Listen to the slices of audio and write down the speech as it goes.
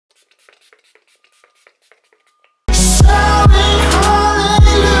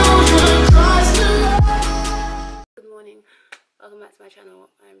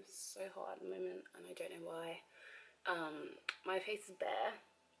channel. I'm so hot at the moment and I don't know why. My face is bare,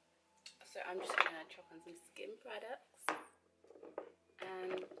 so I'm just gonna chop on some skin products,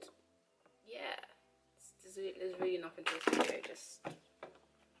 and yeah, there's really nothing to this video, just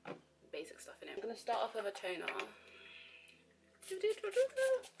basic stuff in it. I'm gonna start off with a toner.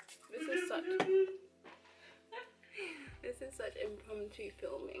 This is such impromptu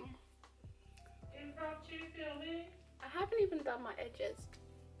filming. Impromptu filming? I haven't even done my edges.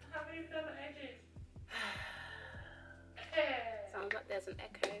 I haven't even done my edges. Sounds like there's an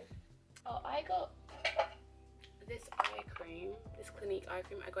echo. Oh, I got this eye cream, this Clinique eye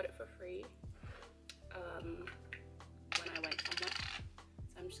cream. I got it for free when I went somewhere.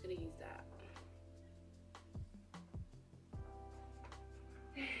 So I'm just gonna use that.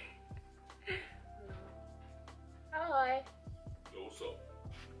 Hi. Yo, what's up?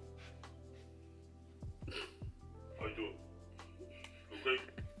 How you doing? Okay.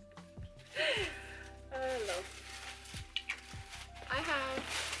 Hello. I have a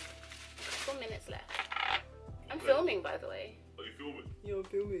couple minutes left. I'm filming, by the way. Are you filming? Yeah, I'm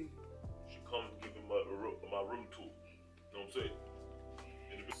filming. You should come give me my room tour. You know what I'm saying?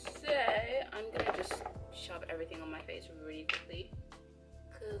 So I'm gonna just shove everything on my face really quickly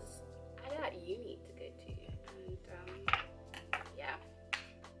because I got uni to go to, and yeah.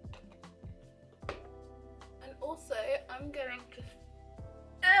 And also I'm going to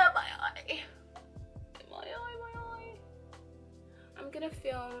my eye. I'm gonna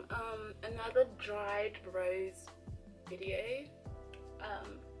film another dried rose video.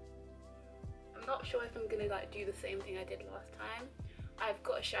 I'm not sure if I'm gonna like do the same thing I did last time. I've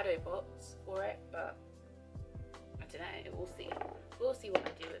got a shadow box for it, but I don't know, we'll see. We'll see what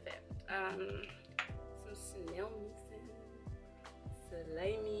I do with it. Some Snail Mucin,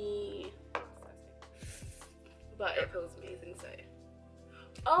 slimy, but it feels amazing. So,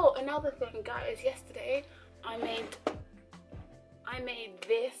 oh, another thing, guys, yesterday I made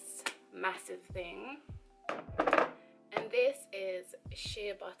this massive thing, and this is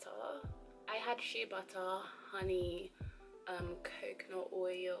shea butter. I had shea butter, honey, coconut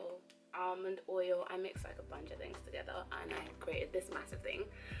oil, almond oil. I mixed like a bunch of things together and I created this massive thing.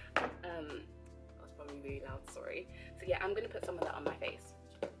 That was probably really loud, sorry. So yeah, I'm gonna put some of that on my face.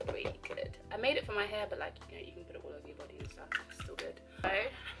 Really good. I made it for my hair, but like, you know, you can put it all over your body and stuff. It's still good. So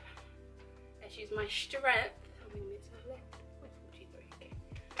let's use my strength. How many minutes have I left? Oh, 43, okay.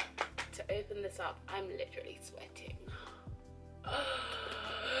 To open this up, I'm literally sweating.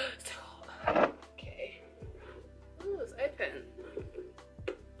 So hot. Okay. Ooh, it's open.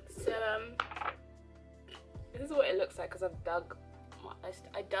 So this is what it looks like because I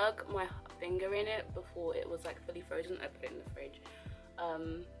dug my finger in it before it was like fully frozen. I put it in the fridge.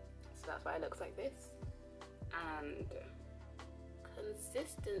 So that's why it looks like this. And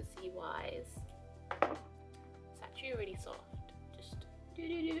consistency wise, it's actually really soft. Just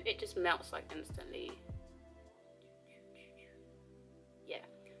it just melts like instantly. Yeah.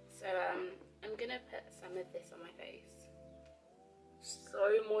 So I'm gonna put some of this on my face.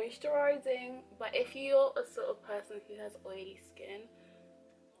 So moisturizing, but if you're a sort of person who has oily skin,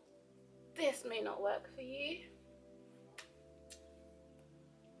 this may not work for you.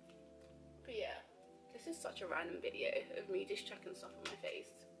 But yeah, this is such a random video of me just chucking stuff on my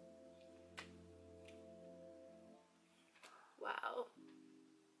face. Wow,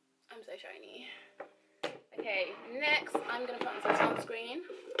 I'm so shiny. Okay, next I'm gonna put on some sunscreen.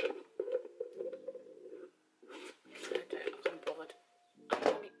 I'm bored.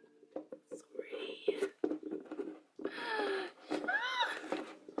 Sorry.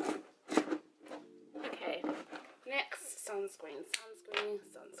 Okay, next sunscreen.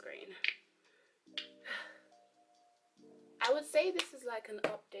 I would say this is like an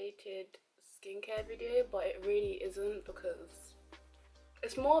updated skincare video, but it really isn't because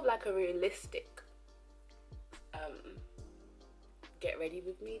it's more of like a realistic get ready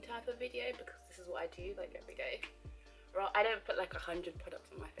with me type of video, because this is what I do like every day. Well, I don't put like 100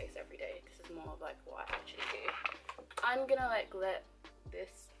 products on my face every day. This is more of like what I actually do. I'm gonna like let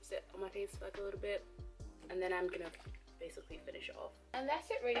this sit on my face for like a little bit, and then I'm gonna basically finish it off. And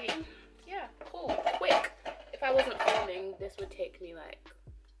that's it really. Yeah, cool, quick. If I wasn't filming, this would take me like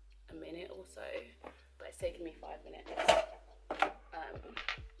a minute or so, but it's taken me 5 minutes.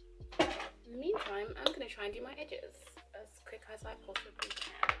 In the meantime, I'm gonna try and do my edges as quick as I possibly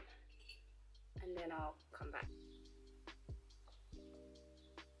can, and then I'll come back.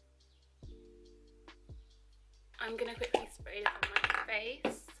 I'm gonna quickly spray this on my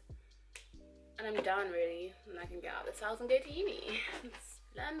face, and I'm done really, and I can get out of this house and go to uni. Let's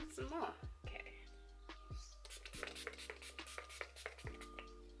learn some more. Okay.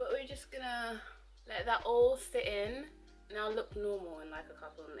 just gonna let that all sit in and I'll look normal in like a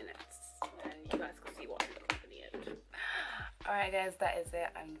couple of minutes and you guys can see what I look like at the end. Alright guys, that is it.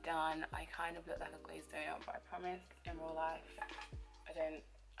 I'm done. I kind of look like a glazed donut, but I promise in real life I don't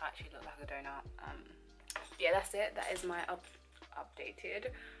actually look like a donut. Yeah, that's it. That is my updated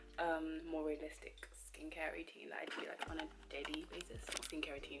more realistic skincare routine that I do like on a daily basis. Not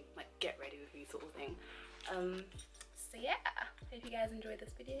skincare routine, like get ready with me sort of thing. So yeah, hope you guys enjoyed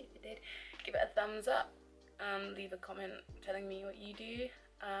this video. If you did, give it a thumbs up, leave a comment telling me what you do,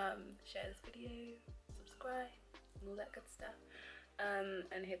 share this video, subscribe and all that good stuff,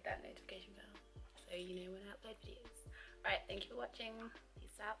 and hit that notification bell so you know when I upload videos. Alright, thank you for watching.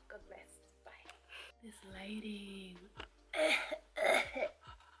 Peace out, God bless, bye. This lady.